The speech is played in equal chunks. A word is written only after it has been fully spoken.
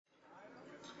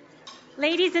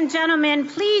Ladies and gentlemen,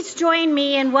 please join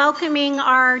me in welcoming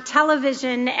our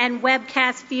television and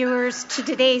webcast viewers to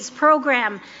today's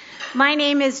program. My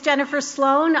name is Jennifer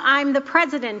Sloan. I'm the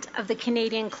president of the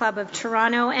Canadian Club of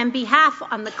Toronto. On behalf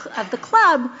of the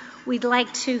club, we'd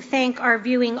like to thank our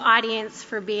viewing audience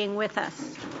for being with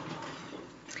us.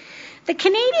 The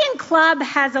Canadian Club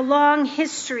has a long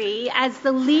history as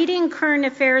the leading current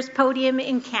affairs podium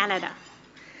in Canada.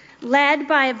 Led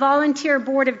by a volunteer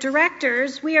board of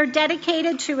directors, we are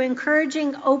dedicated to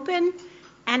encouraging open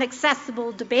and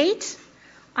accessible debate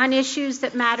on issues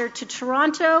that matter to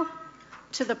Toronto,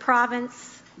 to the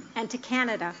province, and to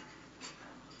Canada.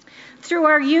 Through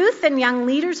our youth and young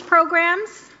leaders programs,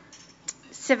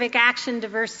 civic action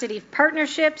diversity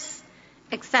partnerships,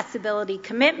 accessibility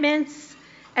commitments,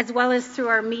 as well as through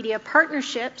our media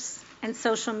partnerships and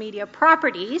social media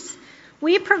properties,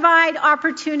 we provide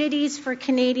opportunities for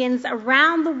Canadians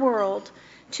around the world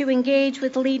to engage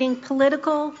with leading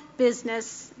political,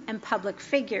 business, and public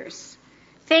figures.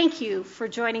 Thank you for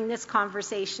joining this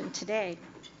conversation today.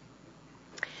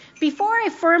 Before I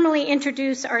formally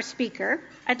introduce our speaker,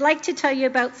 I'd like to tell you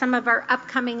about some of our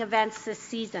upcoming events this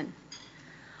season.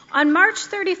 On March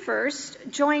 31st,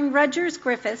 join Rogers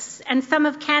Griffiths and some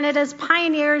of Canada's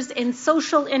pioneers in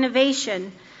social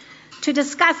innovation to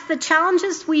discuss the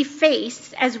challenges we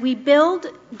face as we build,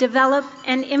 develop,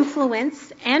 and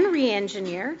influence and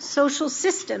re-engineer social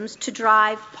systems to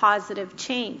drive positive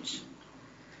change.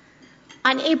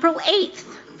 On April 8th,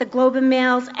 the Globe and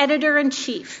Mail's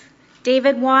editor-in-chief,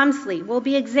 David Wamsley, will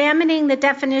be examining the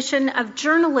definition of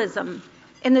journalism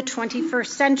in the 21st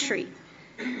century,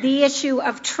 the issue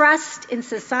of trust in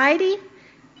society,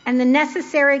 and the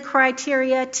necessary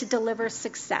criteria to deliver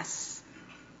success.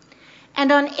 And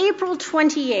on April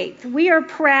 28th, we are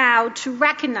proud to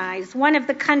recognize one of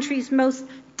the country's most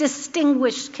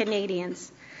distinguished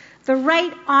Canadians, the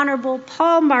Right Honourable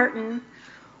Paul Martin,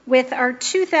 with our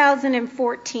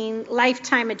 2014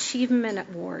 Lifetime Achievement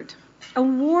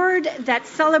Award that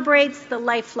celebrates the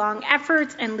lifelong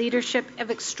efforts and leadership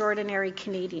of extraordinary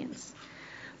Canadians.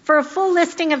 For a full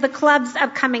listing of the club's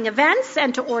upcoming events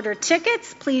and to order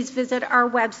tickets, please visit our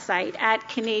website at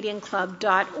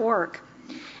canadianclub.org.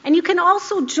 And you can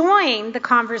also join the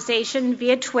conversation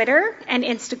via Twitter and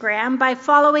Instagram by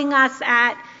following us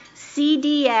at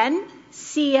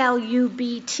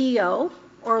CDNCLUBTO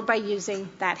or by using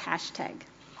that hashtag.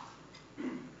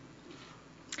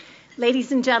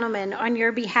 Ladies and gentlemen, on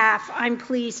your behalf, I'm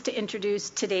pleased to introduce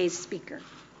today's speaker.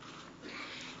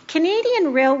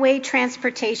 Canadian railway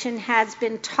transportation has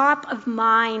been top of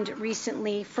mind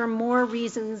recently for more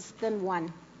reasons than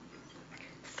one.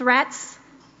 Threats,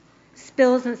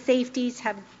 spills and safeties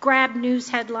have grabbed news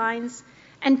headlines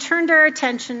and turned our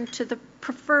attention to the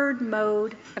preferred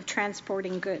mode of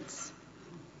transporting goods.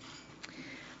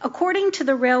 According to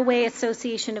the Railway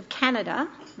Association of Canada,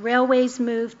 railways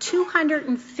move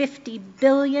 $250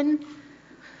 billion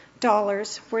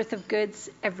worth of goods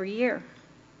every year.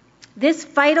 This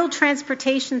vital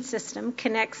transportation system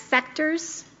connects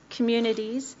sectors,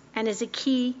 communities, and is a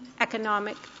key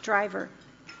economic driver.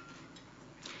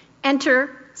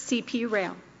 Enter CP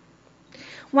Rail,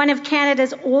 one of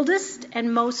Canada's oldest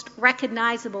and most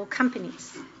recognizable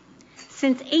companies.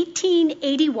 Since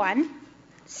 1881,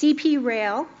 CP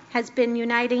Rail has been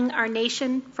uniting our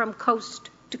nation from coast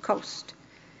to coast.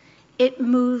 It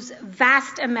moves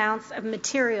vast amounts of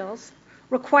materials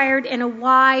required in a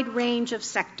wide range of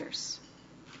sectors,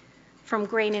 from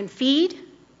grain and feed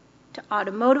to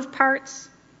automotive parts,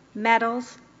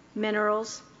 metals,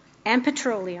 minerals, and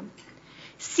petroleum.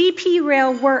 CP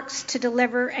Rail works to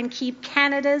deliver and keep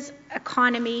Canada's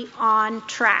economy on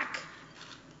track.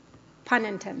 Pun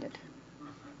intended.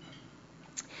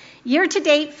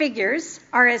 Year-to-date figures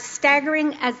are as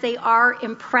staggering as they are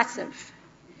impressive.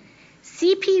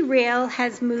 CP Rail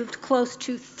has moved close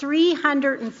to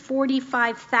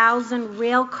 345,000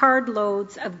 rail card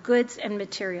loads of goods and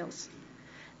materials.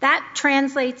 That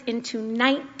translates into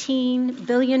 $19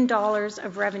 billion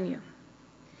of revenue.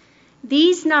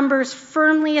 These numbers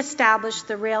firmly establish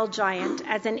the rail giant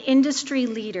as an industry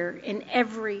leader in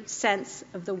every sense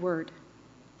of the word.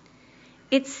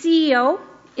 Its CEO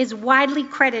is widely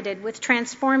credited with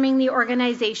transforming the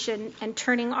organization and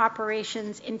turning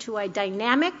operations into a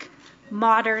dynamic,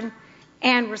 modern,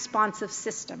 and responsive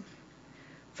system.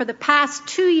 For the past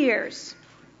 2 years,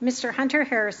 Mr. Hunter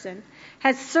Harrison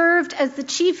has served as the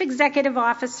Chief Executive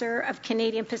Officer of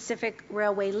Canadian Pacific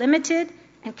Railway Limited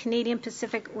and Canadian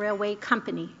Pacific Railway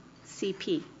Company,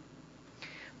 CP.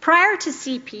 Prior to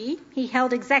CP, he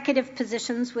held executive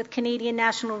positions with Canadian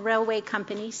National Railway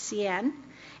Company, CN,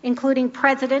 including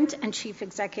President and Chief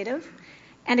Executive,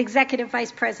 and Executive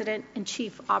Vice President and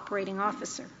Chief Operating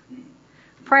Officer.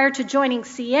 Prior to joining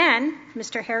CN,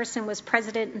 Mr. Harrison was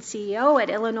President and CEO at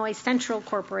Illinois Central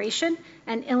Corporation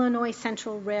and Illinois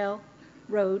Central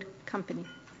Railroad Company.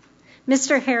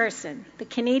 Mr. Harrison, the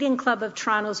Canadian Club of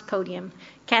Toronto's podium,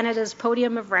 Canada's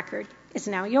podium of record, is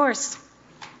now yours.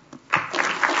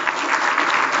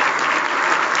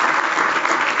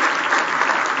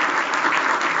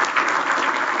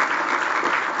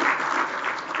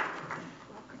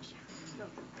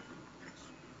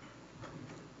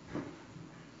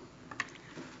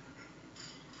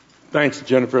 Thanks,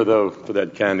 Jennifer, though, for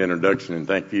that kind introduction, and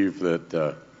thank you for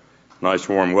that nice,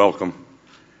 warm welcome.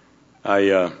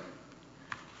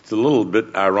 It's a little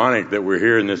bit ironic that we're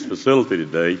here in this facility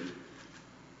today.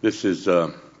 This is,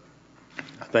 I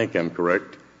think I'm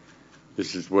correct,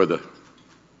 this is where the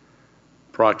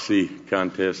proxy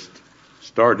contest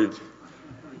started,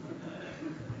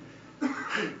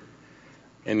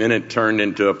 and then it turned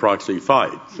into a proxy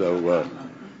fight. So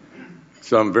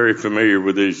I'm very familiar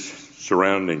with these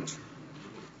surroundings.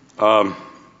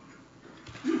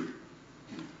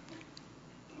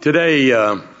 Today,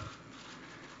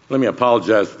 let me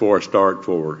apologize before I start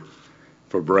for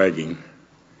bragging.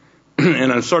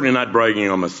 And I'm certainly not bragging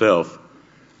on myself.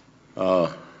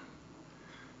 The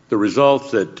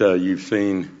results that you've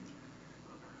seen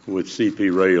with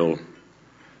CP Rail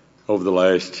over the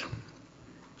last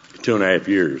 2.5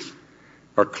 years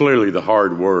are clearly the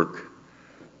hard work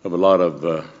of a lot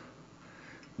of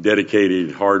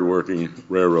dedicated, hard-working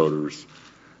railroaders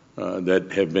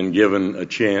that have been given a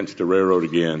chance to railroad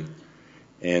again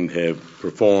and have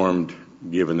performed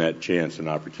given that chance and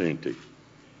opportunity.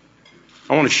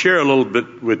 I want to share a little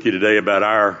bit with you today about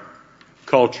our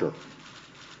culture,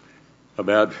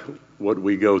 about what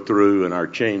we go through and our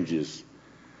changes.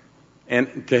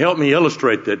 And to help me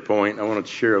illustrate that point, I wanted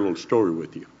to share a little story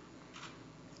with you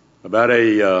about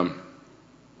a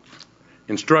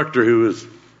instructor who was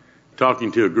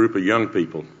talking to a group of young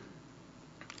people.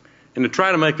 And to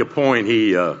try to make a point,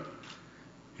 he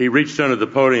reached under the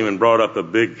podium and brought up a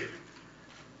big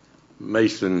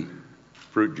mason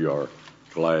fruit jar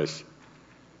glass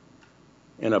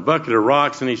and a bucket of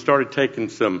rocks, and he started taking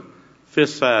some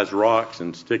fist-sized rocks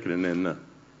and sticking them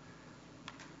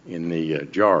in the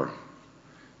jar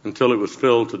until it was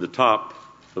filled to the top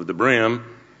of the brim.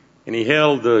 And he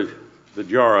held the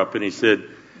jar up and he said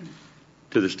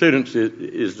to the students,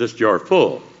 "Is this jar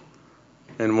full?"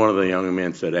 And one of the young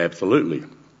men said, "Absolutely."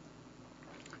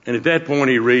 And at that point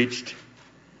he reached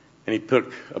and he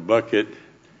took a bucket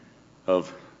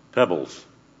of pebbles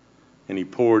and he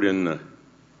poured in the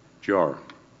jar.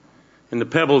 And the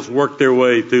pebbles worked their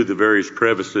way through the various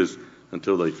crevices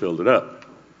until they filled it up.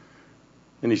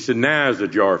 And he said, "Now is the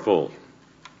jar full?"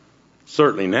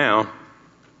 "Certainly now."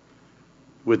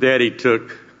 With that he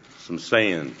took some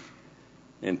sand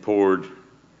and poured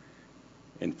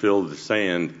and filled the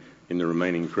sand in the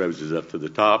remaining crevices up to the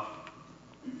top.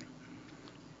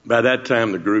 By that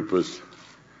time, the group was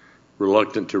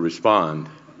reluctant to respond.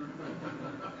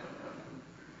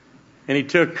 And he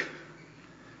took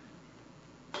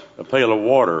a pail of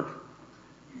water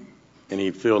and he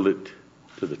filled it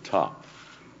to the top.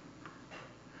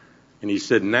 And he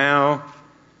said, "Now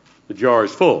the jar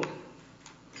is full."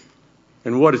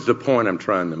 And what is the point I'm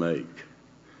trying to make?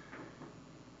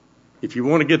 If you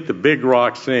want to get the big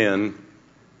rocks in,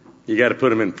 you got to put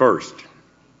them in first.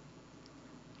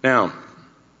 Now,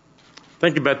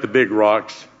 think about the big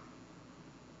rocks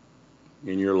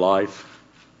in your life,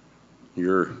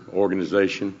 your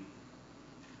organization,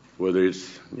 whether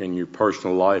it's in your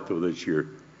personal life, whether it's your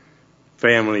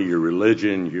family, your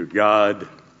religion, your God,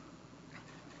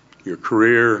 your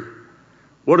career.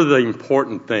 What are the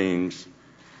important things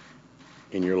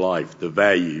in your life, the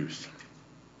values?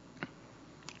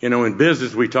 You know, in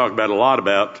business we talk a lot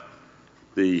about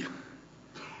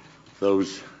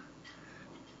those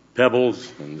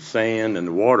pebbles and the sand and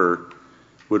the water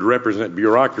would represent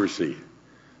bureaucracy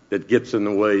that gets in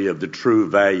the way of the true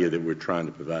value that we're trying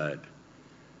to provide.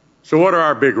 So what are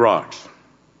our big rocks?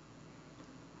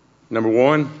 Number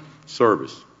one,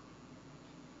 service.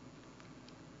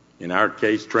 In our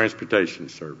case, transportation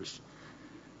service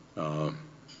to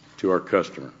our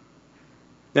customer.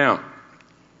 Now,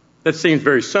 that seems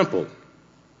very simple,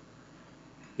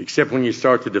 except when you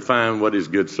start to define what is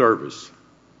good service.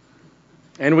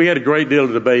 And we had a great deal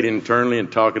of debate internally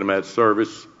and talking about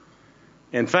service.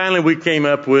 And finally, we came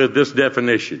up with this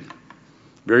definition.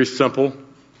 Very simple.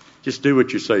 Just do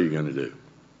what you say you're going to do.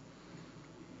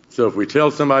 So if we tell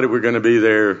somebody we're going to be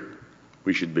there,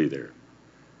 we should be there.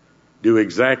 Do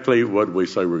exactly what we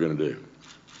say we're going to do.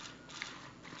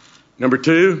 Number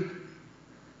two,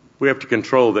 we have to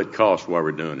control that cost while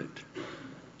we're doing it.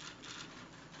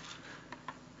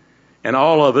 And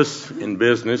all of us in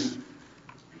business,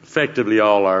 effectively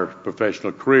all our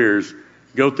professional careers,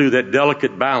 go through that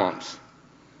delicate balance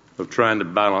of trying to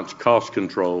balance cost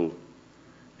control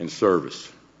and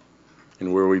service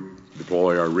and where we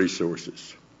deploy our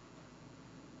resources.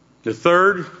 The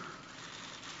third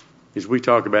is we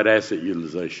talk about asset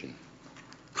utilization.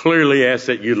 Clearly,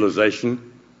 asset utilization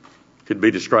could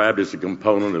be described as a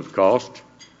component of cost,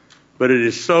 but it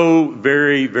is so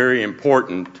very, very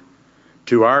important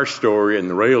to our story and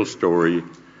the rail story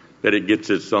that it gets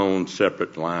its own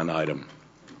separate line item.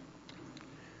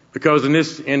 Because in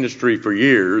this industry for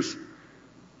years,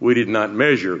 we did not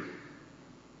measure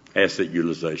asset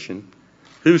utilization.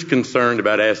 Who's concerned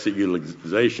about asset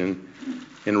utilization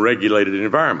in a regulated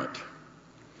environment?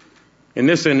 And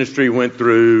this industry went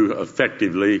through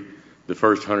effectively the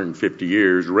first 150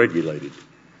 years regulated.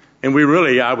 And we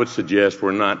really, I would suggest,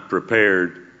 were not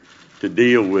prepared to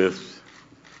deal with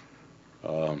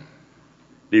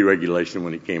deregulation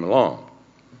when it came along.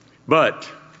 But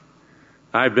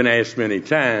I've been asked many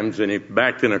times, and if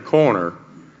backed in a corner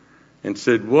and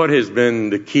said, what has been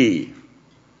the key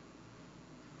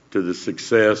to the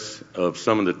success of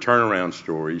some of the turnaround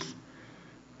stories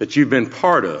that you've been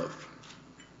part of?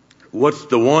 What's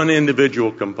the one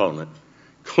individual component?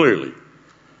 Clearly,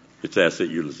 it's asset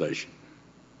utilization.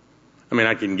 I mean,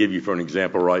 I can give you for an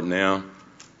example right now,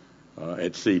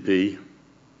 at CP,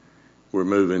 we're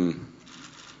moving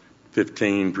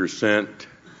 15%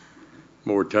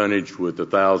 more tonnage with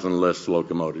 1,000 less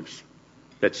locomotives.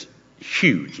 That's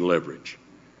huge leverage.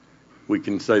 We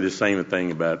can say the same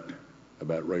thing about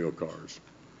rail cars.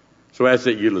 So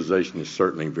asset utilization is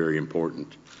certainly very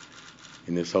important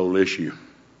in this whole issue.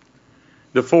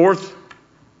 The fourth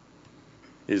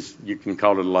is, you can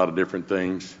call it a lot of different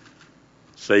things: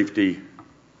 safety,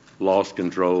 loss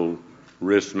control,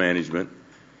 risk management.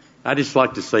 I just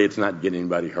like to say it's not getting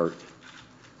anybody hurt.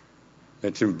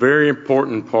 It's a very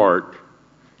important part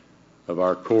of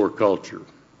our core culture.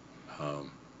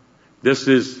 This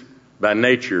is, by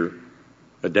nature,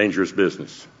 a dangerous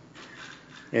business.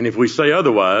 And if we say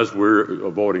otherwise, we're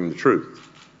avoiding the truth.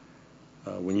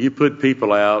 When you put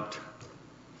people out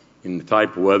in the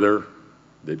type of weather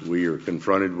that we are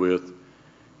confronted with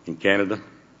in Canada,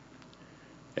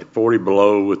 at 40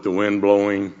 below with the wind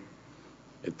blowing,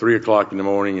 at 3 o'clock in the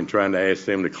morning, and trying to ask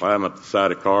them to climb up the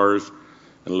side of cars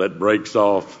and let brakes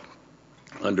off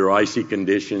under icy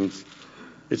conditions,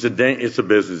 it's a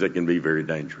business that can be very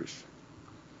dangerous.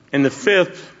 And the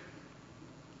fifth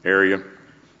area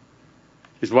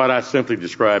is what I simply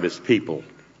describe as people.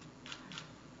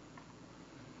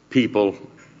 People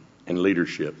and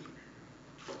leadership.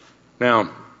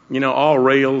 Now, you know, all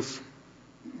rails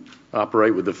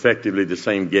operate with effectively the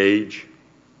same gauge.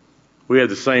 We have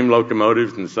the same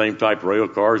locomotives and the same type of rail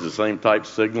cars, the same type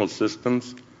signal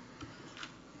systems.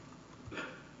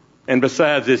 And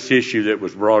besides this issue that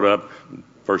was brought up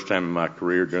first time in my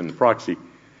career during the proxy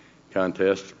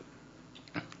contest,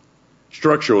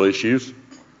 structural issues,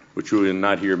 which you will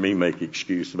not hear me make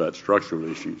excuse about structural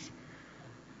issues.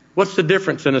 What's the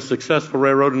difference in a successful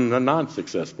railroad and a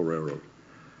non-successful railroad?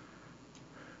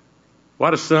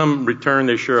 Why do some return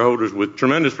their shareholders with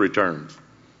tremendous returns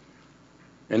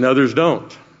and others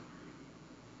don't?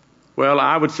 Well,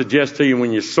 I would suggest to you,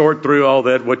 when you sort through all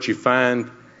that, what you find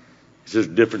is there's a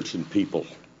difference in people.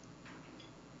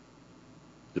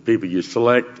 The people you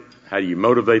select, how you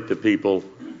motivate the people,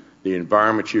 the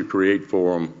environment you create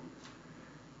for them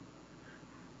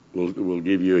will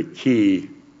give you a key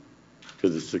to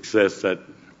the success that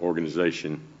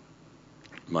organization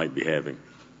might be having.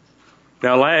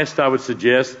 Now, last, I would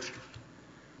suggest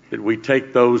that we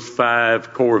take those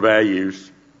 5 core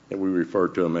values that we refer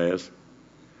to them as,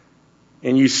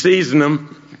 and you season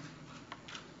them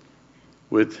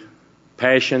with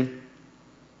passion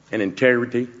and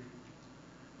integrity,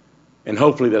 and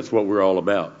hopefully that's what we're all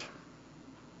about.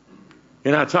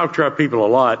 And I talk to our people a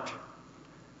lot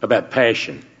about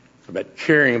passion, about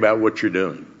caring about what you're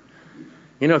doing.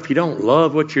 You know, if you don't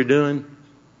love what you're doing,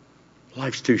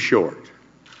 life's too short.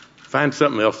 Find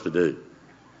something else to do.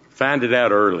 Find it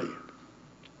out early.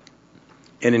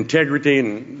 And integrity,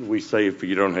 and we say if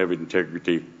you don't have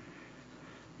integrity,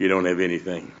 you don't have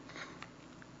anything.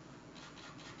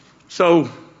 So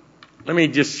let me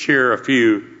just share a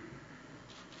few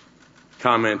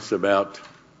comments about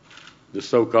the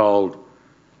so-called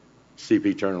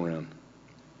CP turnaround.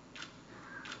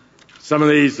 Some of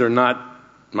these are not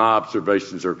my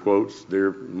observations or quotes.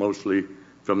 They're mostly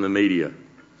from the media.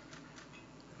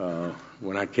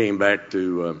 When I came back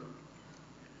to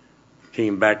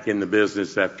came back in the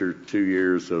business after 2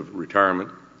 years of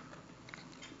retirement.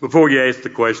 Before you ask the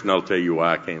question, I'll tell you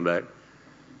why I came back.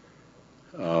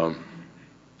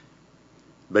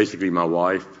 Basically, my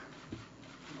wife.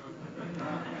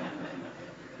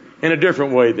 In a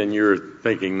different way than you're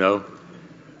thinking, though.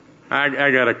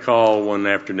 I got a call one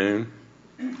afternoon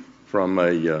from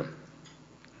a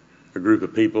group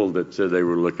of people that said they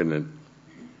were looking at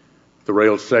the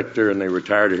rail sector and they were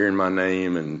tired of hearing my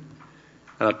name. And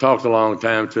I talked a long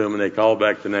time to them, and they called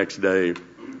back the next day.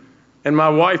 And my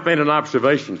wife made an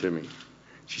observation to me.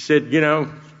 She said, you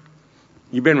know,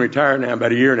 you've been retired now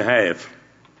about 1.5 years,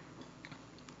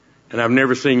 and I've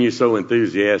never seen you so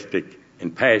enthusiastic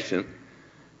and passionate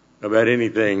about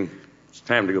anything. It's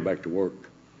time to go back to work.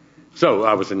 So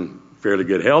I was in fairly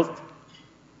good health,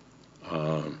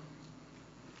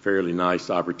 fairly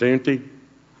nice opportunity,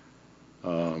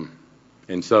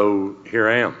 and so here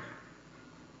I am.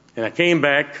 And I came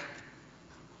back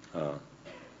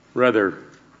under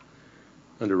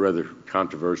rather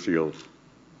controversial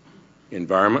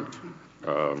environment.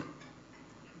 But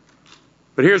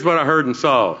here's what I heard and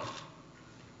saw.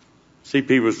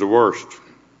 CP was the worst.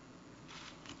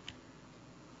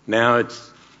 Now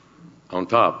it's on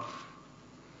top.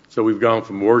 So we've gone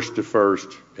from worst to first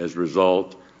as a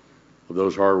result of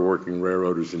those hard-working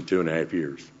railroaders in 2.5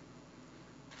 years.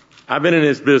 I've been in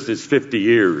this business 50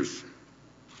 years.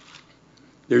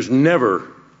 There's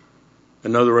never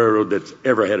another railroad that's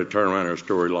ever had a turnaround or a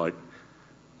story like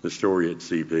the story at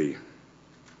CP.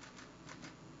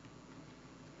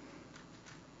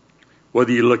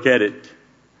 Whether you look at it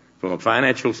from a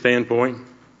financial standpoint,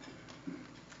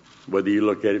 whether you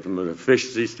look at it from an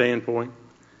efficiency standpoint,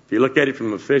 if you look at it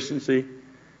from efficiency,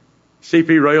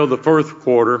 CP Rail, the fourth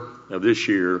quarter of this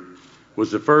year,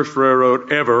 was the first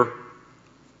railroad ever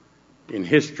in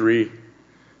history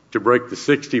to break the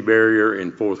 60 barrier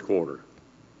in fourth quarter.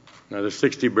 Now, the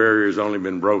 60 barrier has only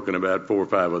been broken about 4 or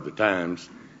 5 other times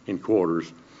in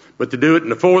quarters. But to do it in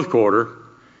the fourth quarter,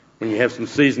 when you have some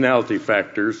seasonality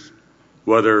factors,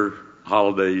 weather,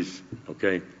 holidays,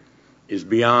 okay, is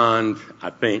beyond,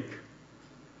 I think,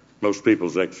 most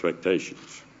people's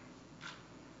expectations.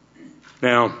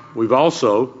 Now, we've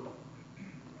also,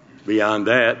 beyond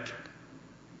that,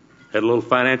 had a little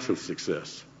financial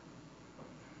success.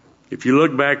 If you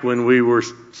look back when we were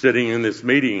sitting in this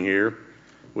meeting here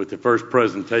with the first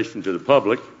presentation to the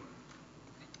public,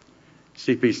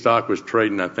 CP stock was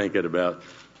trading, I think, at about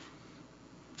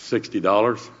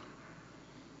 $60.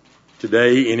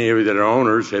 Today, any of you that are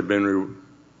owners have been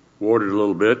rewarded a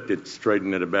little bit. It's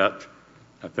trading at about,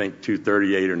 I think,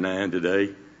 $238 or $239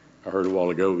 today. I heard a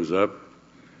while ago it was up.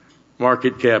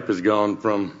 Market cap has gone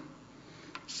from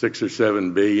 6 or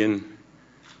 7 billion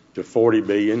to 40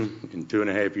 billion in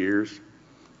 2.5 years.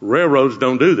 Railroads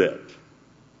don't do that.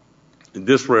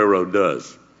 This railroad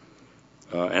does.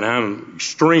 And I'm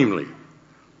extremely,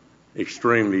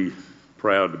 extremely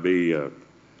proud to be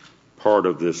part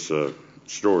of this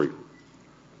story.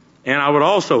 And I would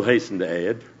also hasten to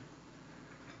add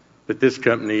that this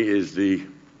company is the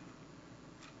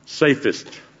safest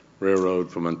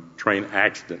railroad from a train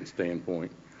accident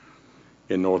standpoint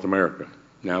in North America.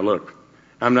 Now, look,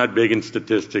 I'm not big in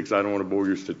statistics. I don't want to bore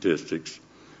your statistics,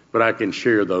 but I can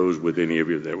share those with any of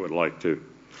you that would like to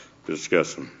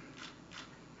discuss them.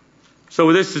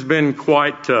 So this has been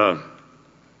quite a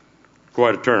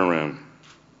turnaround.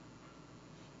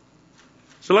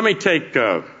 So let me take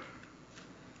a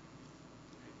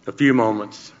few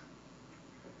moments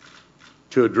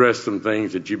to address some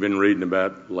things that you've been reading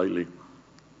about lately,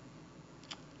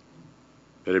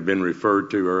 that have been referred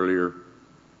to earlier,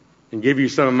 and give you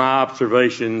some of my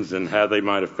observations and how they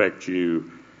might affect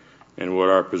you and what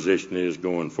our position is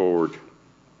going forward.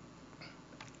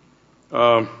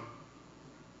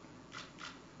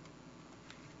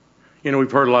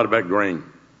 We've heard a lot about grain.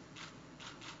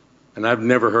 And I've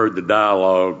never heard the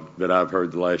dialogue that I've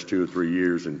heard the last 2 or 3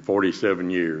 years in 47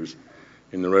 years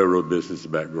in the railroad business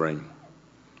about grain.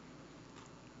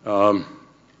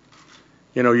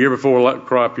 Year before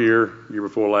crop year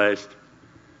before last,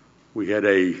 we had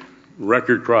a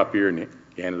record crop year in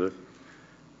Canada,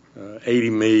 80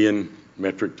 million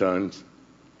metric tons,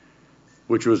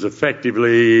 which was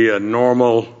effectively a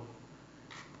normal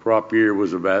crop year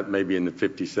was about maybe in the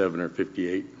 57 or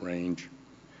 58 range.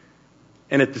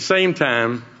 And at the same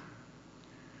time,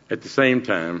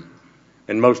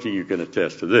 and most of you can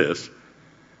attest to this,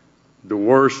 the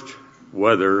worst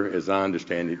weather, as I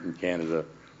understand it, in Canada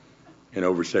in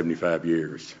over 75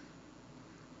 years.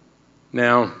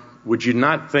 Now, would you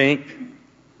not think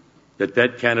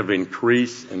that kind of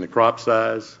increase in the crop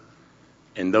size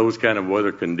and those kind of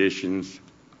weather conditions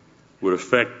would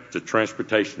affect the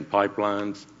transportation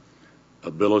pipelines'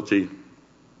 ability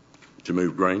to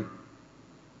move grain.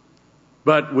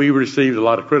 But we received a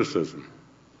lot of criticism.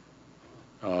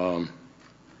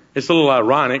 It's a little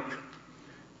ironic.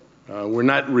 We're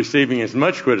not receiving as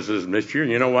much criticism this year,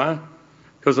 and you know why?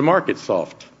 Because the market's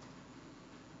soft.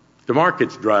 The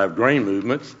markets drive grain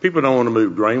movements. People don't want to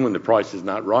move grain when the price is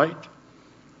not right.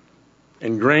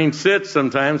 And grain sits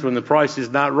sometimes when the price is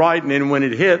not right, and then when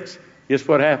it hits, guess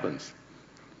what happens?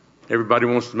 Everybody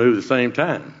wants to move at the same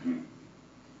time.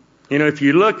 You know, if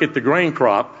you look at the grain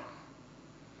crop,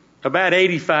 about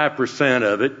 85%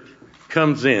 of it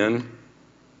comes in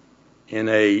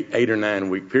a 8 or 9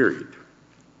 week period.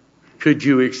 Could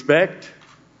you expect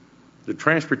the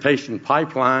transportation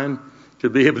pipeline to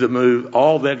be able to move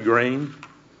all that grain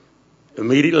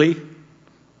immediately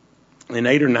in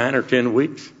 8 or 9 or 10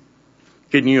 weeks?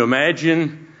 Can you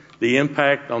imagine the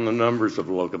impact on the numbers of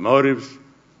locomotives,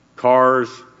 cars,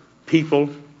 people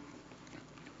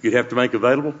you'd have to make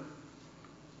available?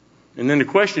 And then the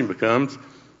question becomes,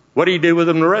 what do you do with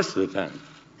them the rest of the time?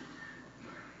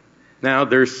 Now,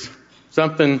 there's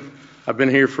something, I've been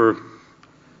here for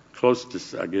close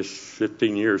to, I guess,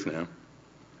 15 years now.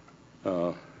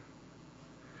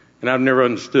 And I've never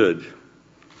understood,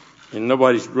 and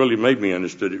nobody's really made me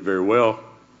understood it very well,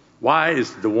 why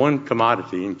is the one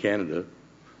commodity in Canada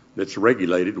that's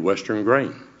regulated Western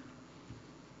grain?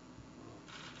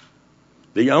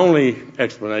 The only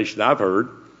explanation I've heard,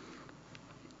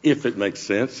 if it makes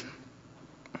sense,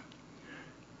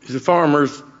 is the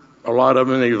farmers, a lot of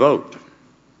them, they vote.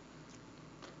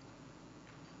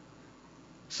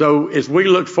 So as we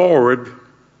look forward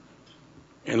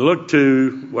and look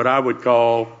to what I would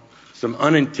call some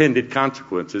unintended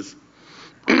consequences,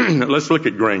 let's look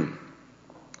at grain.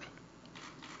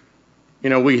 You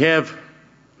know, we have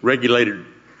regulated,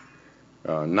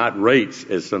 not rates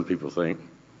as some people think,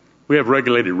 we have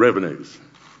regulated revenues,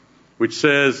 which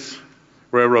says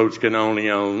railroads can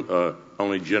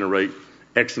only generate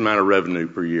X amount of revenue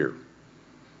per year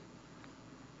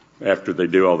after they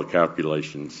do all the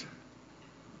calculations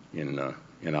in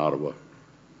Ottawa.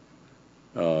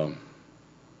 And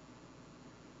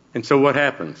so what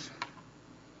happens?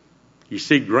 You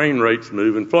see grain rates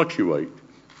move and fluctuate.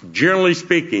 Generally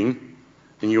speaking,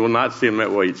 and you will not see them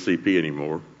that way at CP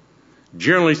anymore,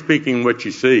 generally speaking, what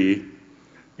you see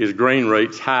is grain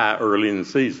rates high early in the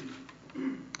season.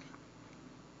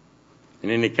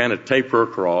 And then they kind of taper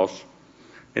across,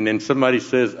 and then somebody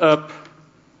says, up,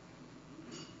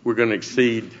 we're going to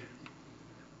exceed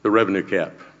the revenue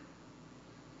cap.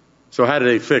 So how do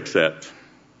they fix that?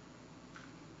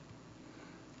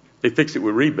 They fix it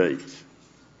with rebates.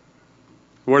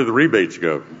 Where do the rebates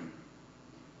go?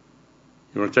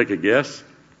 You want to take a guess?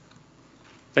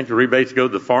 Think the rebates go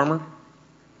to the farmer?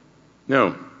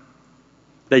 No.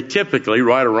 They typically,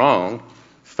 right or wrong,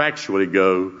 factually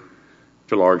go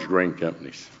to large grain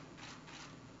companies,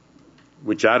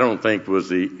 which I don't think was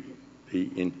the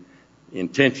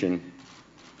intention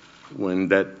when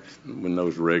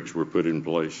those regs were put in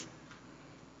place.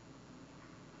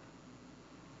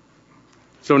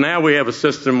 So now we have a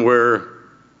system where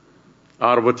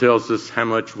Ottawa tells us how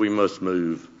much we must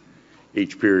move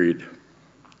each period.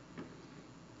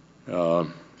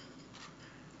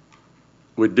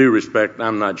 With due respect,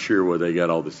 I'm not sure where they got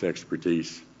all this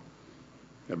expertise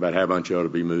about how much ought to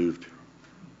be moved.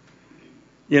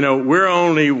 You know, we're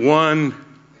only one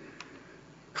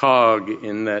cog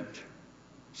in that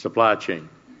supply chain.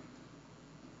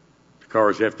 The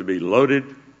cars have to be loaded.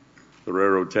 The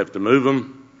railroads have to move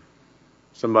them.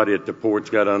 Somebody at the port's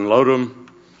got to unload them,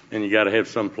 and you got to have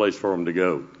some place for them to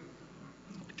go,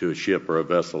 to a ship or a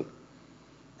vessel.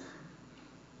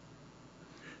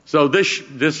 So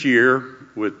this year,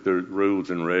 with the rules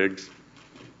and regs,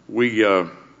 we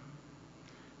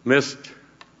missed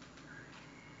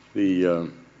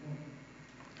the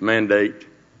mandate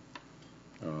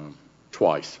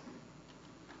twice,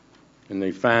 and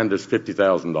they fined us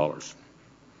 $50,000.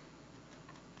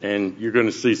 And you're going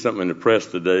to see something in the press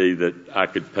today that I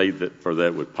could pay for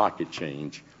that with pocket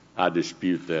change. I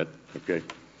dispute that, okay?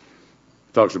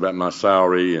 Talks about my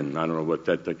salary, and I don't know what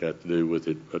that got to do with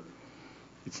it, but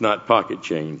it's not pocket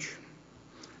change.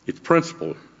 It's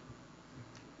principle.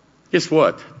 Guess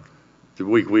what? The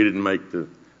week we didn't make the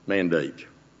mandate. It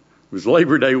was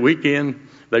Labor Day weekend.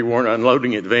 They weren't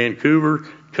unloading at Vancouver.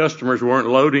 Customers weren't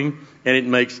loading, and it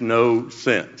makes no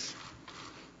sense.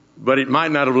 But it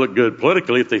might not have looked good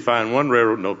politically if they find one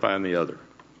railroad and don't find the other.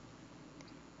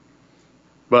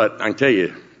 But I can tell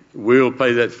you, we'll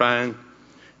pay that fine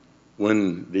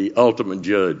when the ultimate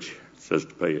judge says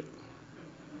to pay it.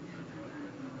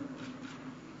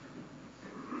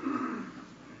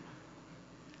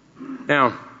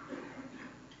 Now,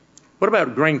 what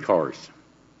about grain cars?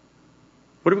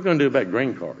 What are we going to do about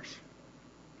grain cars?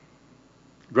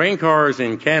 Grain cars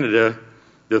in Canada,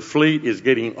 the fleet is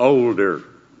getting older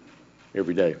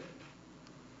every day.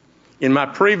 In my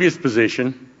previous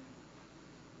position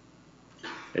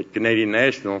at Canadian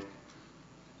National,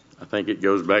 I think it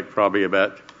goes back probably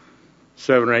about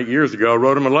 7 or 8 years ago, I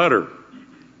wrote them a letter.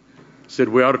 Said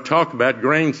we ought to talk about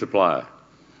grain supply.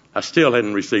 I still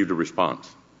hadn't received a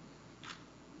response.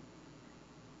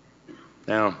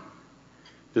 Now,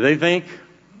 do they think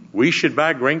we should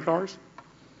buy grain cars?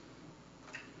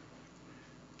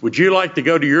 Would you like to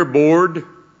go to your board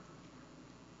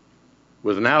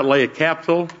with an outlay of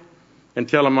capital and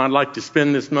tell them I'd like to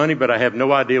spend this money, but I have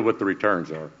no idea what the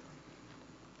returns are?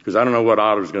 Because I don't know what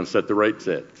auditor's going to set the rates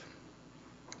at.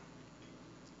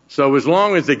 So as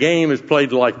long as the game is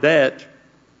played like that,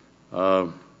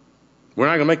 we're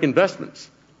not going to make investments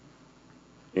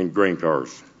in grain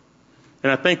cars.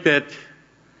 And I think that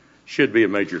should be a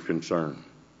major concern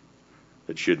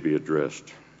that should be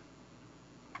addressed.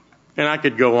 And I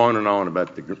could go on and on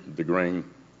about the grain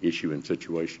issue and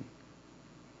situation.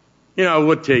 You know, I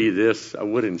would tell you this. I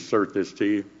would insert this to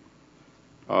you.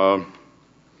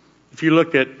 If you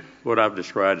look at what I've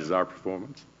described as our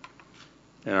performance,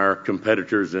 and our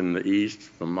competitors in the East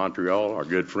from Montreal, our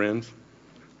good friends,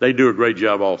 they do a great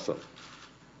job also.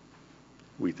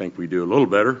 We think we do a little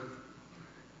better.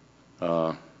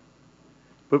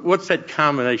 But what's that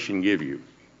combination give you?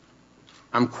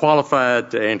 I'm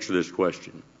qualified to answer this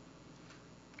question.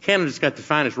 Canada's got the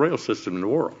finest rail system in the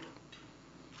world.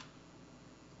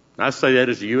 I say that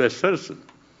as a U.S. citizen.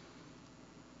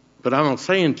 But what I'm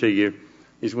saying to you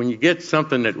is when you get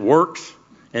something that works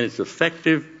and it's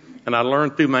effective, and I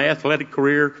learned through my athletic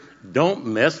career, don't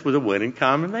mess with a winning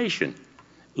combination.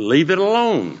 Leave it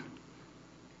alone.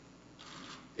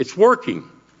 It's working.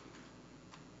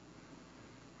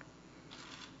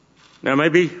 Now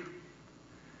maybe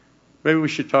we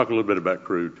should talk a little bit about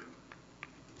crude.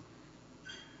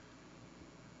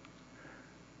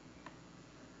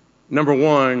 Number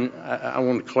one, I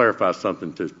want to clarify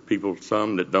something to people,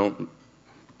 some that don't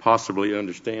possibly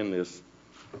understand this,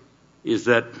 is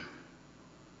that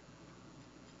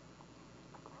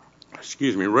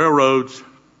railroads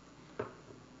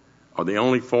are the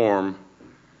only form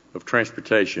of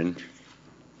transportation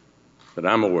that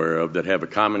I'm aware of that have a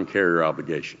common carrier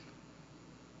obligation.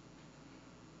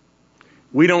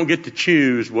 We don't get to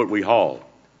choose what we haul.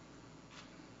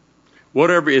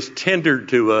 Whatever is tendered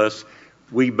to us,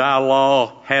 we by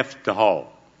law have to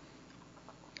haul.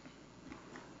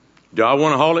 Do I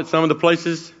want to haul it some of the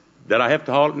places that I have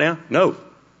to haul it now? No.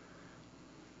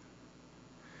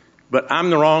 But I'm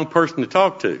the wrong person to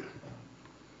talk to.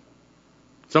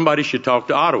 Somebody should talk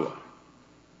to Ottawa.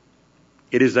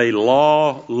 It is a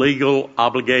law, legal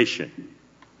obligation.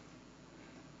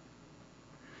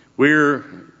 We're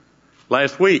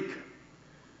last week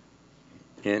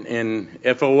in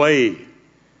FOA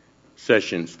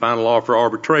sessions, final offer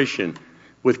arbitration,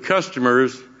 with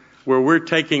customers where we're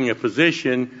taking a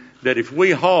position that if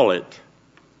we haul it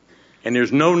and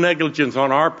there's no negligence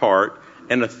on our part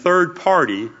and a third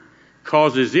party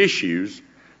causes issues,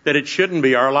 that it shouldn't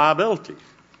be our liability.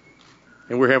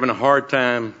 And we're having a hard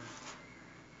time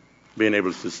being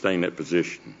able to sustain that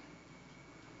position.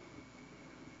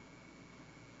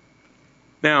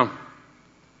 Now,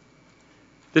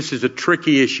 this is a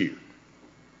tricky issue.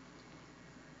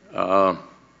 I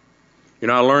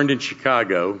learned in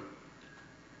Chicago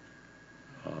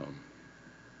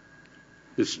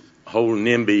this whole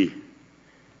NIMBY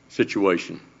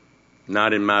situation,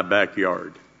 not in my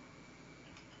backyard.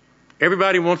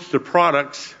 Everybody wants the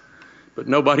products, but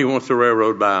nobody wants the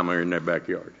railroad by them in their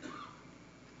backyard.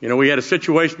 We had a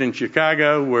situation in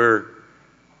Chicago where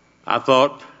I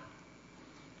thought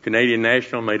Canadian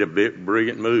National made a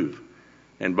brilliant move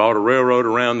and bought a railroad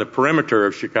around the perimeter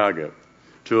of Chicago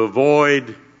to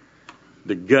avoid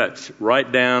the guts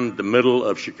right down the middle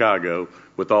of Chicago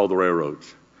with all the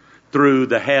railroads, through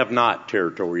the have-not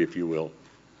territory, if you will,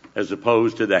 as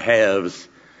opposed to the haves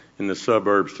in the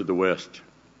suburbs to the west.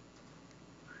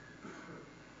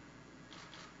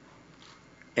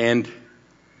 And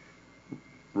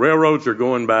railroads are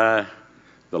going by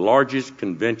the largest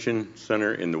convention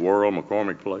center in the world,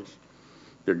 McCormick Place.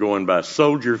 They're going by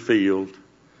Soldier Field,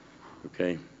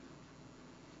 okay?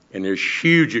 And there's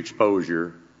huge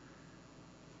exposure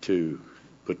to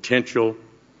potential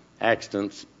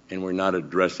accidents, and we're not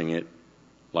addressing it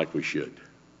like we should.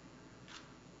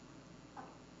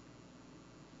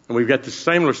 And we've got the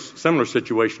similar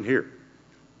situation here.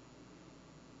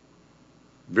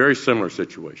 Very similar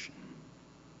situation.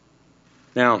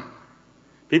 Now,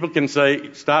 People can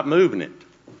say, stop moving it.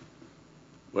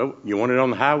 Well, you want it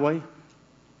on the highway?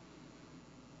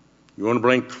 You want to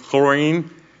bring chlorine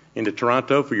into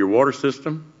Toronto for your water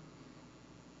system?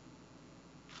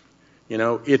 You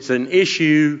know, it's an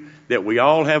issue that we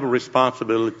all have a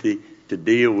responsibility to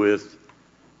deal with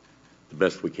the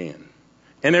best we can.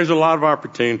 And there's a lot of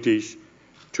opportunities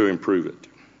to improve it.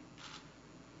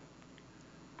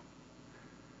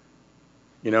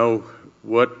 You know,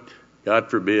 what,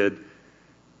 God forbid,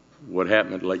 what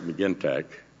happened at Lake McGintac,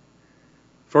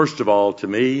 first of all, to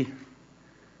me,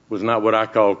 was not what I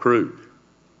call crude.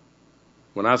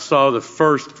 When I saw the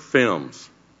first films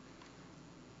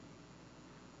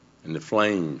and the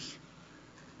flames,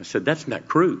 I said, that's not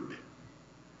crude.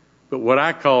 But what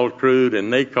I called crude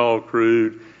and they called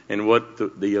crude and what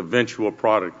the eventual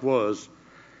product was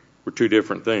were two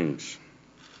different things.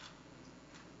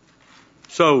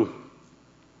 So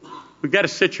we've got a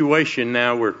situation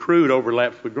now where crude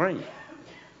overlaps with grain.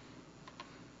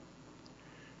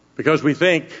 Because we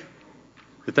think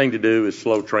the thing to do is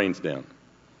slow trains down.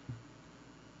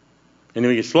 And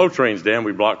when you slow trains down,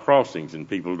 we block crossings, and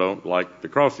people don't like the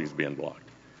crossings being blocked.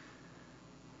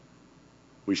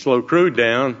 We slow crude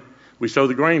down, we slow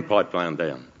the grain pipeline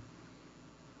down.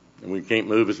 And we can't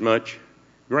move as much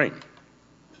grain.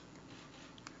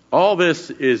 All this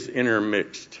is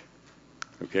intermixed,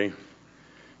 okay?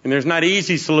 And there's not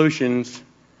easy solutions,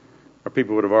 or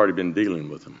people would have already been dealing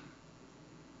with them.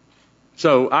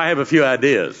 So I have a few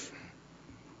ideas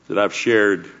that I've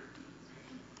shared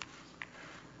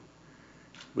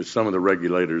with some of the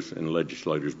regulators and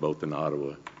legislators both in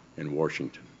Ottawa and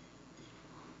Washington.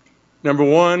 Number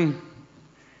one,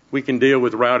 we can deal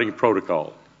with routing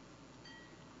protocol.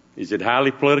 Is it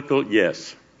highly political?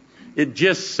 Yes. It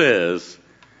just says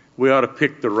we ought to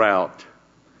pick the route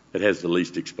that has the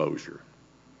least exposure.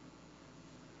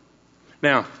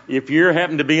 Now, if you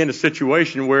happen to be in a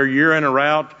situation where you're in a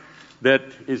route that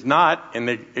is not, and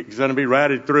it's going to be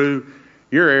routed through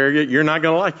your area, you're not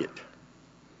going to like it.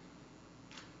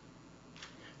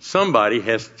 Somebody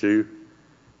has to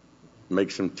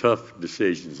make some tough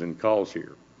decisions and calls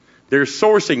here. There's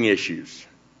sourcing issues.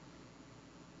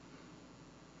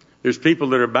 There's people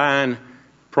that are buying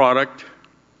product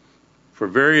for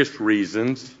various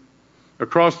reasons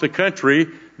across the country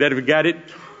that have got it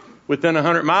within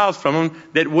 100 miles from them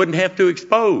that wouldn't have to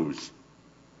expose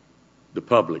the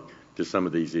public to some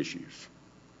of these issues.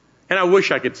 And I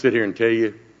wish I could sit here and tell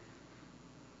you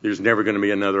there's never going to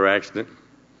be another accident.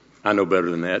 I know better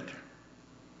than that.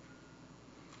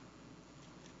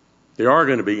 There are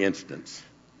going to be incidents,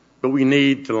 but we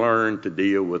need to learn to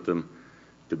deal with them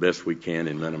the best we can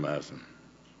and minimize them.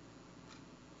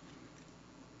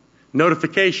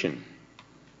 Notification.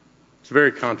 It's a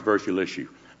very controversial issue.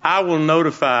 I will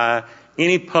notify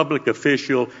any public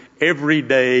official every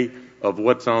day of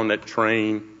what's on that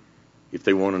train if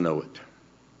they want to know it.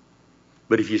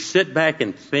 But if you sit back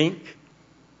and think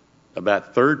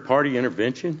about third-party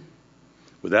intervention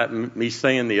without me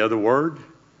saying the other word,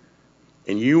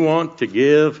 and you want to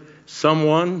give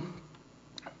someone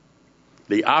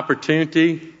the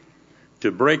opportunity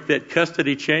to break that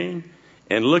custody chain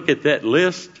and look at that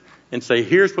list and say,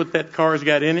 here's what that car's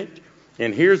got in it,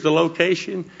 and here's the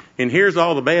location, and here's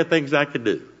all the bad things I could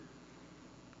do.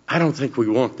 I don't think we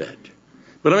want that.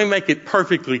 But let me make it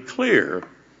perfectly clear.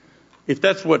 If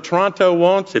that's what Toronto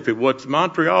wants, if it's what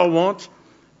Montreal wants,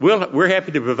 we're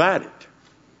happy to provide it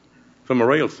from a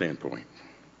rail standpoint.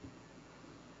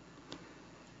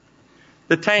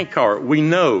 The tank car, we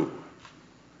know.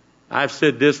 I've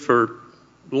said this for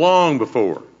long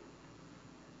before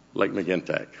Lake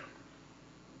McGintac,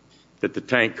 that the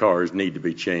tank cars need to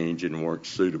be changed and weren't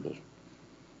suitable.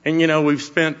 And you know, we've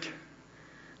spent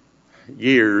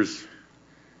years,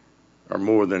 or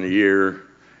more than a year,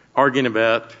 arguing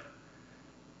about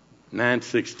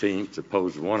 9/16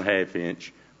 opposed to 1/2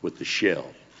 inch with the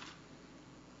shell.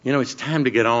 You know, it's time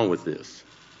to get on with this.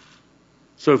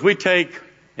 So if we take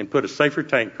and put a safer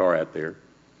tank car out there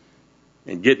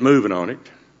and get moving on it,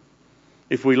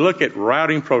 if we look at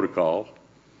routing protocol,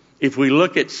 if we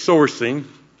look at sourcing,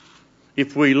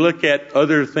 if we look at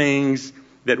other things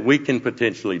that we can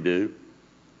potentially do,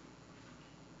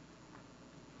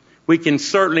 we can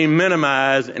certainly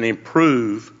minimize and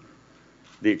improve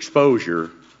the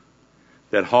exposure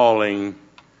that hauling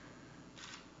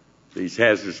these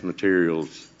hazardous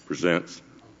materials presents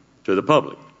to the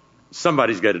public.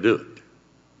 Somebody's got to do it.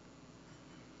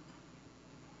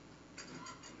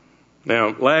 Now,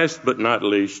 last but not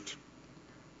least,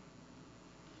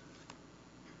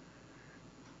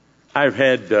 I've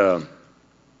had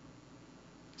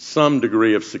some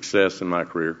degree of success in my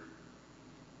career.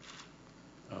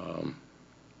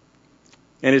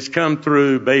 And it's come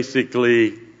through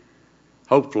basically,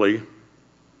 hopefully,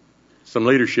 some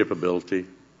leadership ability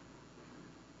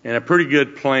and a pretty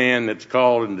good plan that's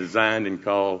called and designed and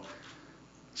called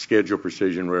Scheduled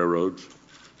Precision Railroads.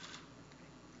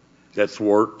 That's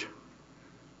worked,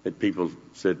 that people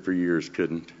said for years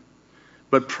couldn't.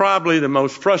 But probably the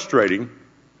most frustrating,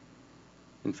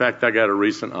 in fact, I got a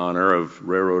recent honor of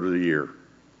Railroad of the Year,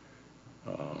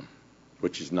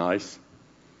 which is nice.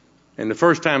 And the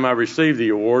first time I received the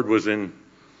award was in,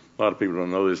 a lot of people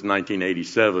don't know this,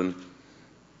 1987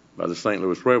 by the St.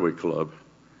 Louis Railway Club.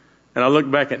 And I look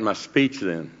back at my speech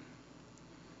then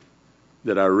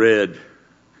that I read,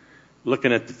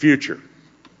 looking at the future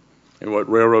and what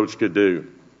railroads could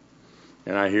do.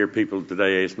 And I hear people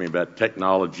today ask me about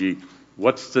technology.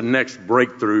 What's the next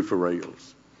breakthrough for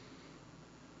rails?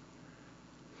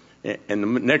 And the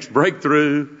next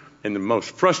breakthrough and the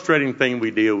most frustrating thing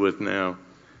we deal with now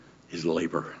is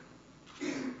labor.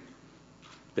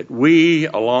 That we,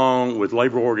 along with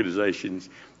labor organizations,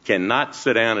 cannot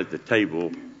sit down at the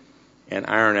table and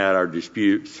iron out our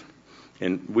disputes.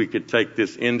 And we could take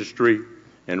this industry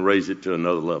and raise it to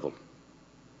another level.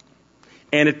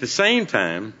 And at the same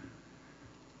time,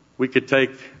 we could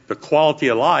take the quality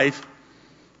of life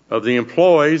of the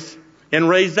employees and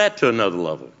raise that to another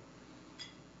level.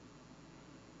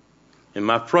 And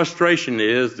my frustration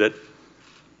is that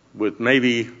with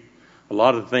maybe a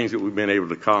lot of the things that we've been able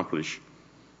to accomplish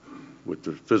with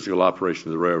the physical operation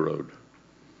of the railroad,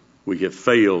 we have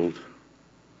failed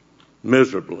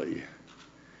miserably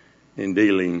in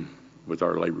dealing with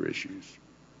our labor issues.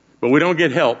 But we don't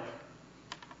get help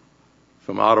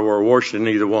from Ottawa or Washington,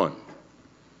 either one.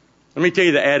 Let me tell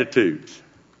you the attitudes.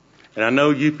 And I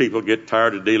know you people get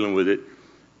tired of dealing with it.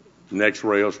 Next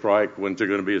rail strike, when's there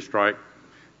going to be a strike?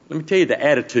 Let me tell you the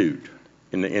attitude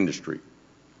in the industry.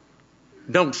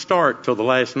 Don't start till the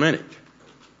last minute,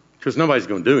 because nobody's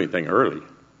going to do anything early.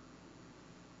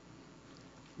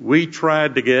 We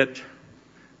tried to get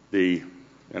and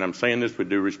I'm saying this with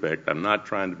due respect, I'm not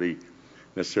trying to be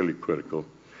necessarily critical.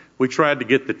 We tried to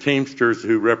get the Teamsters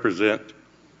who represent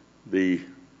the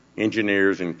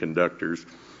engineers and conductors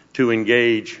to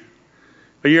engage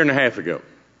a year and a half ago,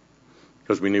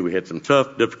 because we knew we had some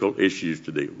tough, difficult issues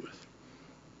to deal with.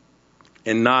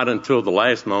 And not until the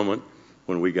last moment,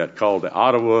 when we got called to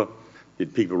Ottawa,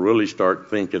 did people really start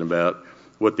thinking about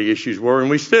what the issues were, and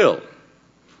we still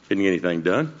didn't get anything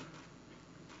done.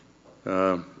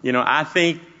 I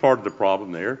think part of the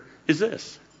problem there is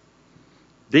this.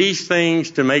 These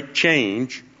things to make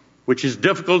change, which is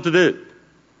difficult to do.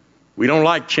 We don't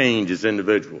like change as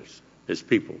individuals, as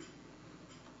people.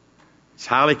 It's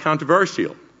highly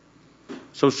controversial.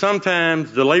 So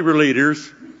sometimes the labor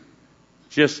leaders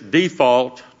just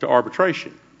default to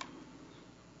arbitration,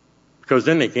 because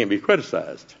then they can't be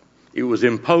criticized. It was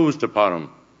imposed upon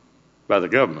them by the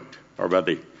government or by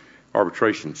the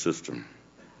arbitration system.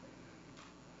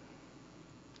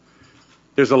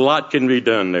 There's a lot can be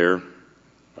done there.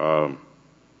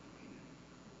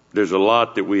 There's a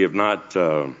lot that we have not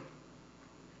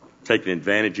taken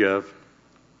advantage of.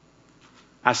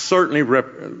 I certainly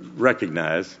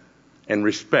recognize and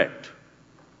respect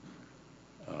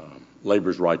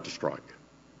labor's right to strike.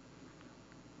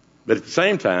 But at the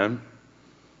same time,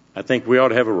 I think we ought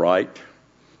to have a right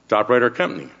to operate our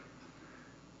company.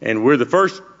 And we're the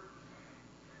first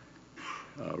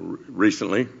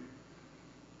recently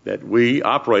that we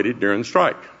operated during the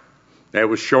strike. That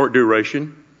was short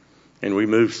duration, and we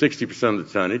moved 60% of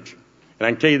the tonnage. And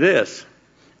I can tell you this,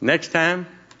 next time,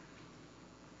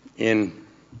 in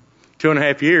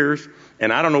 2.5 years,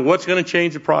 and I don't know what's going to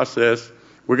change the process,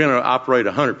 we're going to operate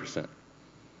 100%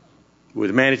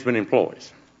 with management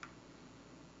employees.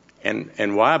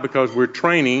 And why? Because we're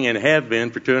training, and have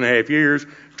been for 2.5 years,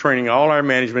 training all our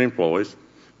management employees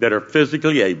that are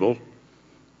physically able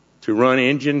to run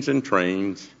engines and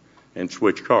trains and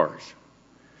switch cars.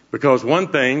 Because one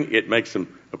thing, it makes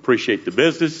them appreciate the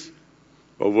business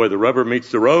of where the rubber meets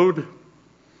the road,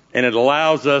 and it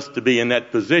allows us to be in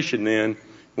that position then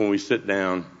when we sit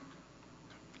down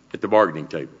at the bargaining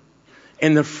table.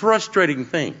 And the frustrating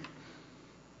thing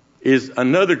is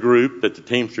another group that the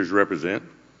Teamsters represent,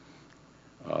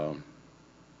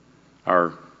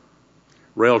 our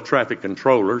rail traffic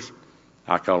controllers,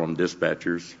 I call them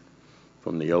dispatchers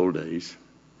from the old days.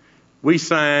 We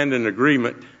signed an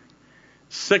agreement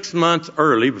 6 months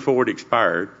early before it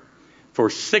expired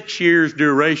for 6 years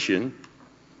duration,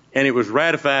 and it was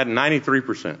ratified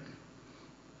 93%.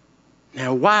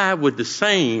 Now, why would the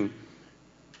same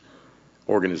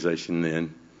organization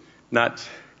then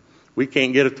we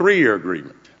can't get a 3-year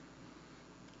agreement?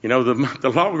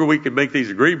 The longer we can make these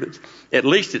agreements, at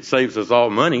least it saves us all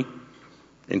money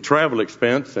in travel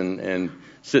expense and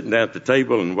sitting down at the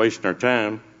table and wasting our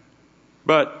time.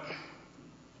 But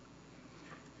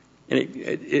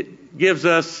it gives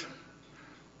us,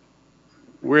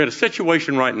 we're at a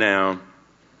situation right now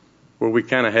where we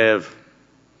kind of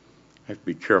I have to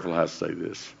be careful how I say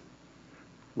this.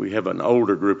 We have an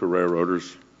older group of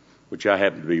railroaders, which I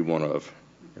happen to be one of,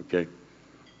 okay?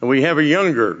 And we have a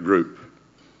younger group,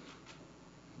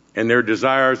 and their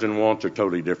desires and wants are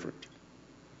totally different.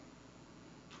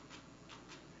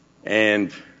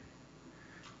 And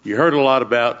you heard a lot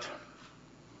about,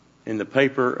 in the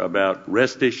paper, about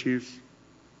rest issues.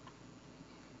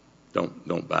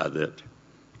 Don't buy that.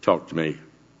 Talk to me.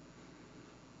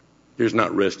 There's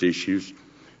not rest issues.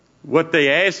 What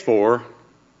they asked for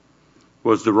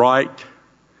was the right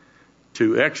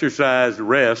to exercise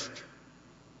rest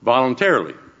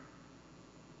voluntarily.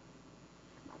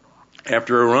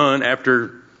 After a run,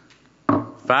 after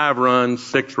 5 runs,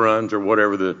 6 runs, or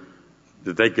whatever, that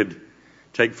they could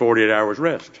take 48 hours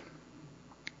rest.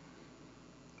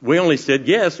 We only said,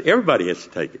 yes, everybody has to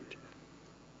take it.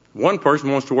 One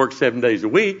person wants to work 7 days a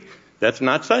week. That's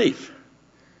not safe.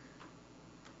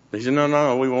 They said,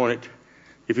 no, we want it.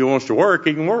 If he wants to work,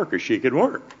 he can work, or she can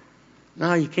work.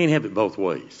 No, you can't have it both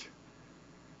ways.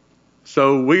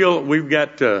 So we've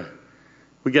got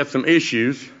some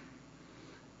issues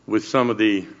with some of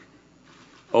the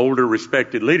older,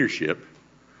 respected leadership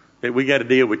that we got to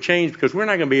deal with change, because we're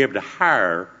not going to be able to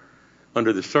hire,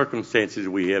 under the circumstances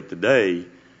we have today,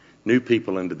 new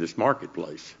people into this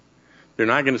marketplace. They're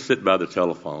not going to sit by the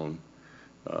telephone.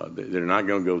 They're not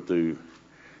going to go through,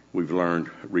 we've learned,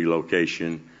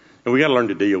 relocation. And we got to learn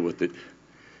to deal with it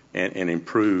and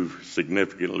improve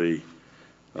significantly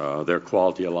their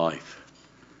quality of life.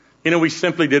 We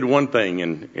simply did one thing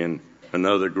in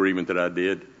another agreement that I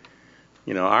did.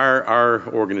 Our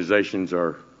organizations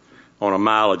are on a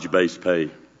mileage-based pay.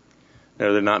 Now,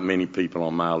 there are not many people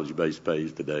on mileage-based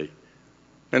pays today.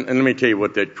 And let me tell you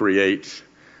what that creates.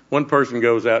 One person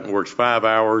goes out and works 5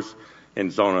 hours and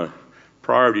is on a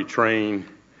priority train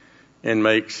and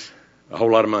makes a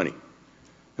whole lot of money.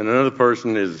 And another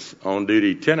person is on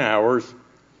duty 10 hours,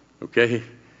 okay,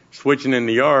 switching in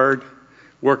the yard,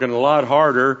 working a lot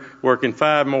harder, working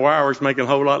 5 more hours, making a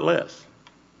whole lot less.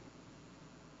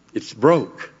 It's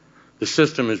broke. The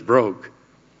system is broke.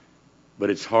 But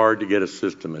it's hard to get a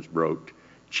system that's broke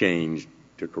changed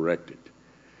to correct it.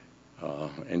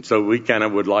 And so we kind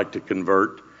of would like to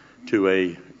convert to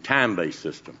a time-based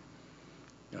system.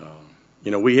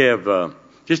 We have,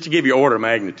 just to give you order of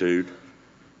magnitude,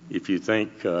 if you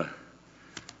think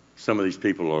some of these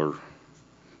people are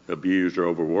abused or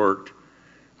overworked,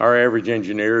 our average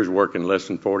engineer is working less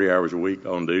than 40 hours a week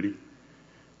on duty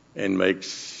and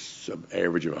makes an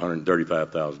average of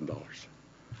 $135,000.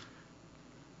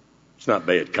 It's not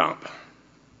bad comp.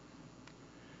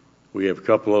 We have a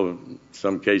couple of,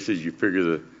 some cases you figure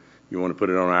that you want to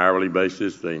put it on an hourly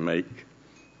basis, they make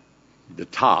the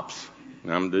tops.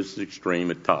 Now, this is extreme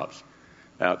at tops,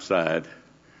 outside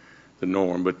the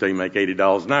norm, but they make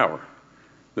 $80 an hour.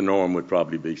 The norm would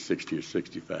probably be 60 or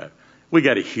 65. We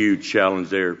got a huge challenge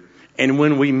there. And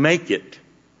when we make it,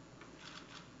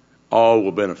 all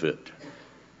will benefit.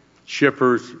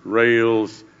 Shippers,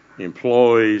 rails,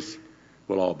 employees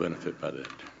will all benefit by that.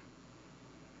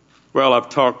 Well, I've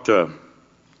talked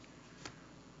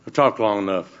long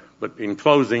enough, but in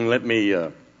closing, let me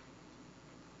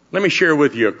share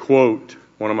with you a quote,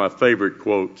 one of my favorite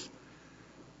quotes,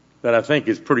 that I think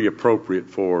is pretty appropriate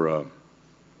for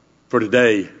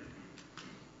today,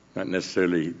 not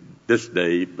necessarily this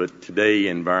day, but today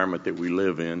environment that we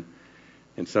live in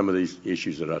and some of these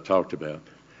issues that I talked about.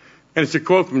 And it's a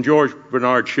quote from George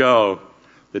Bernard Shaw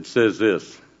that says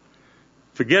this: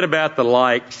 forget about the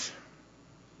likes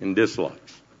and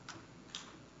dislikes.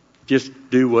 Just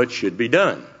do what should be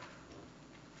done.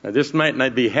 Now, this might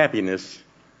not be happiness,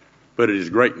 but it is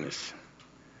greatness.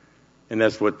 And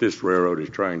that's what this railroad is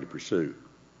trying to pursue.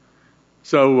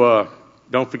 So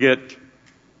don't forget,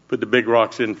 put the big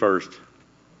rocks in first.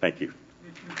 Thank you.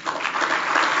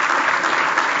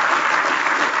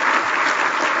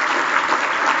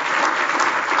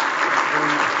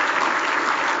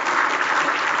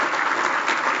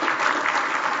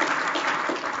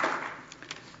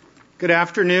 Good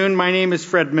afternoon. My name is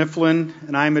Fred Mifflin,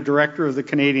 and I'm a director of the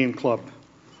Canadian Club.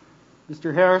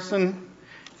 Mr. Harrison,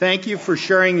 thank you for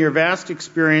sharing your vast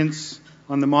experience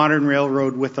on the modern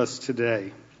railroad with us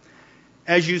today.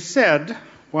 As you said,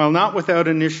 while not without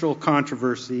initial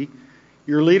controversy,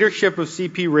 your leadership of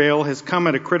CP Rail has come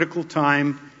at a critical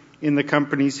time in the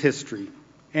company's history.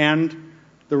 And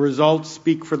the results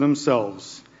speak for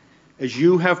themselves, as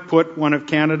you have put one of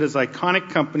Canada's iconic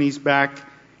companies back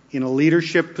in a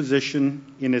leadership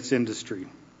position in its industry.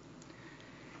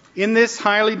 In this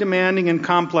highly demanding and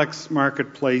complex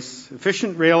marketplace,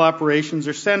 efficient rail operations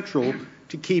are central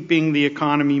to keeping the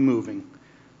economy moving,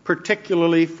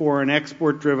 particularly for an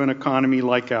export-driven economy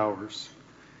like ours.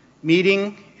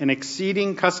 Meeting and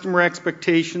exceeding customer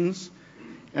expectations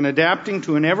and adapting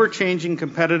to an ever-changing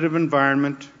competitive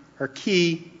environment are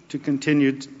key to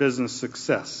continued business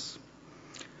success.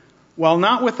 While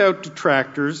not without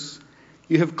detractors,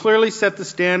 you have clearly set the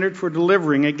standard for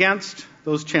delivering against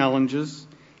those challenges,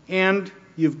 and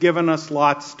you've given us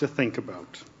lots to think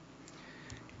about.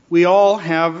 We all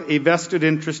have a vested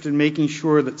interest in making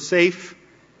sure that safe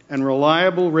and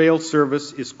reliable rail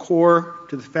service is core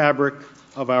to the fabric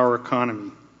of our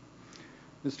economy.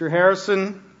 Mr.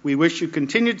 Harrison, we wish you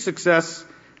continued success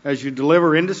as you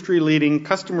deliver industry-leading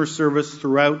customer service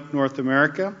throughout North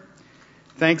America.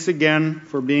 Thanks again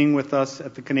for being with us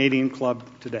at the Canadian Club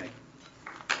today.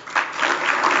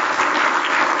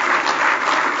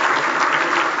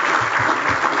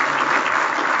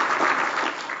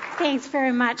 Thanks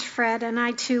very much, Fred, and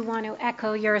I too want to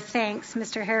echo your thanks,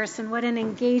 Mr. Harrison. What an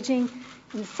engaging,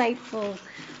 insightful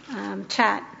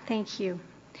chat. Thank you.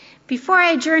 Before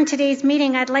I adjourn today's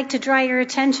meeting, I'd like to draw your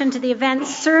attention to the event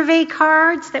survey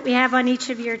cards that we have on each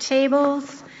of your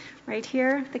tables right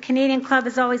here. The Canadian Club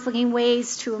is always looking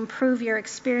ways to improve your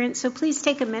experience, so please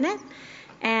take a minute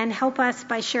and help us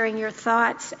by sharing your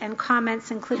thoughts and comments,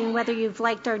 including whether you've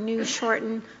liked our new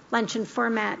shortened luncheon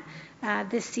format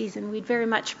this season. We'd very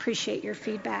much appreciate your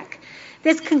feedback.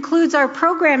 This concludes our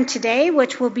program today,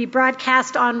 which will be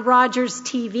broadcast on Rogers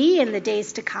TV in the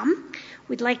days to come.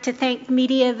 We'd like to thank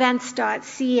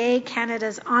MediaEvents.ca,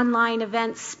 Canada's online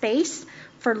events space,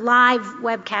 for live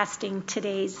webcasting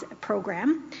today's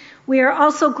program. We are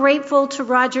also grateful to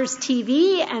Rogers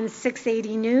TV and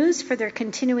 680 News for their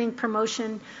continuing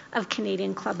promotion of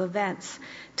Canadian Club events.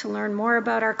 To learn more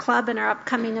about our club and our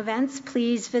upcoming events,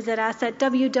 please visit us at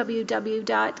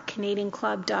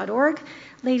www.canadianclub.org.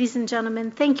 Ladies and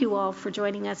gentlemen, thank you all for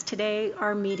joining us today.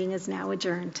 Our meeting is now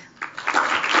adjourned.